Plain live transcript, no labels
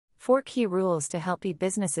4 key rules to help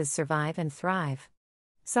e-businesses survive and thrive.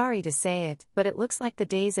 Sorry to say it, but it looks like the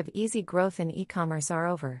days of easy growth in e-commerce are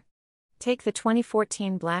over. Take the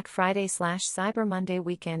 2014 Black Friday/Cyber Monday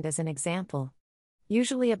weekend as an example.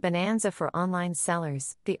 Usually a bonanza for online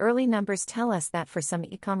sellers, the early numbers tell us that for some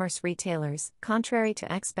e-commerce retailers, contrary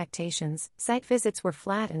to expectations, site visits were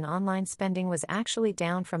flat and online spending was actually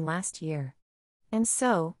down from last year. And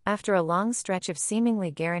so, after a long stretch of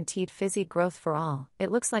seemingly guaranteed fizzy growth for all,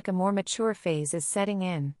 it looks like a more mature phase is setting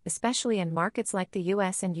in, especially in markets like the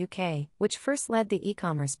US and UK, which first led the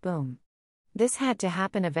e-commerce boom. This had to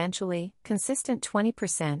happen eventually. Consistent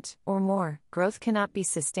 20% or more growth cannot be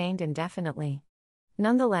sustained indefinitely.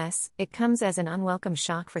 Nonetheless, it comes as an unwelcome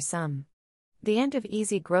shock for some. The end of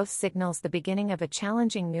easy growth signals the beginning of a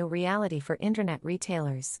challenging new reality for internet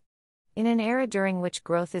retailers. In an era during which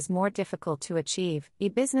growth is more difficult to achieve,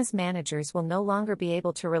 e-business managers will no longer be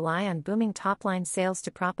able to rely on booming top-line sales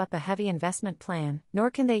to prop up a heavy investment plan,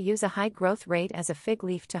 nor can they use a high growth rate as a fig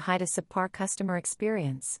leaf to hide a subpar customer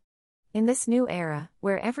experience. In this new era,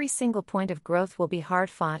 where every single point of growth will be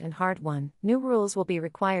hard-fought and hard-won, new rules will be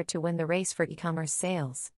required to win the race for e-commerce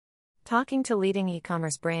sales. Talking to leading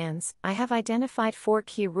e-commerce brands, I have identified 4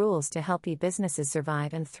 key rules to help e-businesses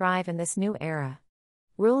survive and thrive in this new era.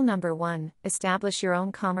 Rule number 1: establish your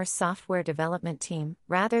own commerce software development team,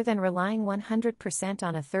 rather than relying 100%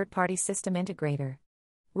 on a third-party system integrator.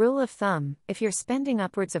 Rule of thumb: if you're spending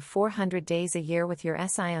upwards of 400 days a year with your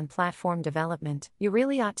SI on platform development, you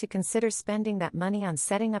really ought to consider spending that money on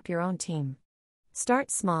setting up your own team.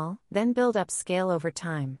 Start small, then build up scale over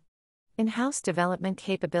time. In-house development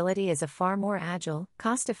capability is a far more agile,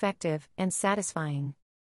 cost-effective, and satisfying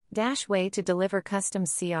way to deliver custom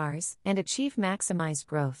CRs and achieve maximized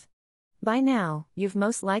growth. By now, you've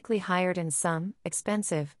most likely hired in some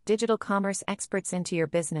expensive digital commerce experts into your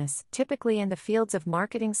business, typically in the fields of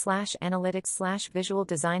marketing/analytics/visual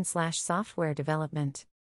design/software development.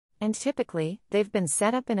 And typically, they've been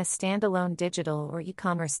set up in a standalone digital or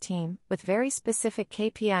e-commerce team, with very specific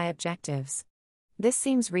KPI objectives. This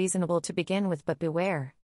seems reasonable to begin with, but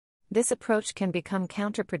beware. This approach can become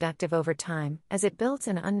counterproductive over time, as it builds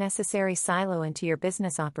an unnecessary silo into your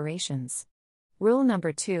business operations. Rule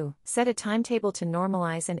number 2: set a timetable to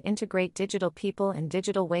normalize and integrate digital people and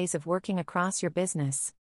digital ways of working across your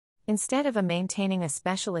business. Instead of maintaining a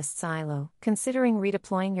specialist silo, considering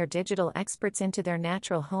redeploying your digital experts into their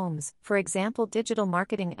natural homes, for example, digital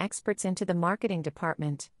marketing experts into the marketing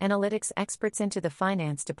department, analytics experts into the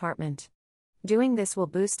finance department. Doing this will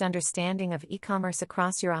boost understanding of e-commerce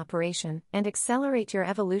across your operation and accelerate your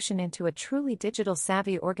evolution into a truly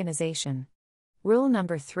digital-savvy organization. Rule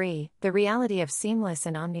number 3: the reality of seamless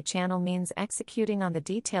and omnichannel means executing on the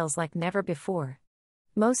details like never before.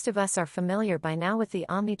 Most of us are familiar by now with the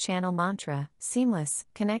omnichannel mantra: seamless,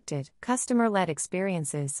 connected, customer-led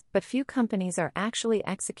experiences, but few companies are actually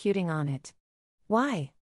executing on it.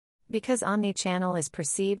 Why? Because omnichannel is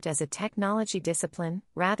perceived as a technology discipline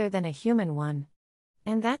rather than a human one.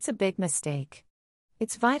 And that's a big mistake.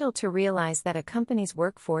 It's vital to realize that a company's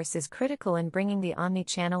workforce is critical in bringing the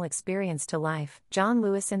omnichannel experience to life. John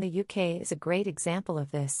Lewis in the UK is a great example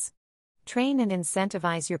of this. Train and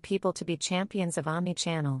incentivize your people to be champions of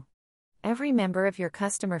omnichannel. Every member of your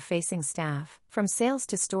customer-facing staff, from sales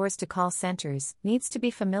to stores to call centers, needs to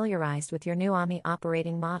be familiarized with your new omni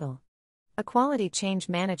operating model. A quality change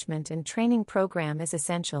management and training program is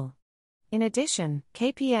essential. In addition,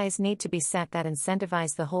 KPIs need to be set that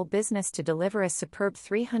incentivize the whole business to deliver a superb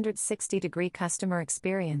 360-degree customer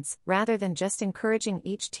experience, rather than just encouraging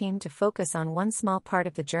each team to focus on one small part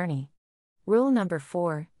of the journey. Rule number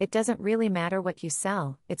 4: it doesn't really matter what you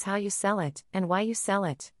sell, it's how you sell it, and why you sell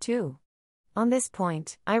it, too. On this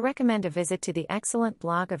point, I recommend a visit to the excellent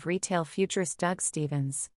blog of retail futurist Doug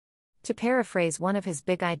Stevens. To paraphrase one of his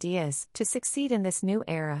big ideas, to succeed in this new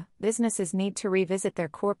era, businesses need to revisit their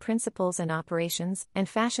core principles and operations, and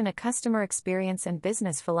fashion a customer experience and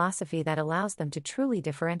business philosophy that allows them to truly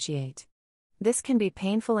differentiate. This can be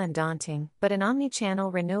painful and daunting, but an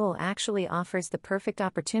omnichannel renewal actually offers the perfect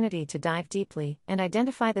opportunity to dive deeply and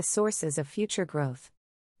identify the sources of future growth.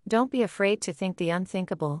 Don't be afraid to think the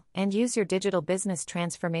unthinkable, and use your digital business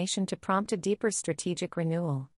transformation to prompt a deeper strategic renewal.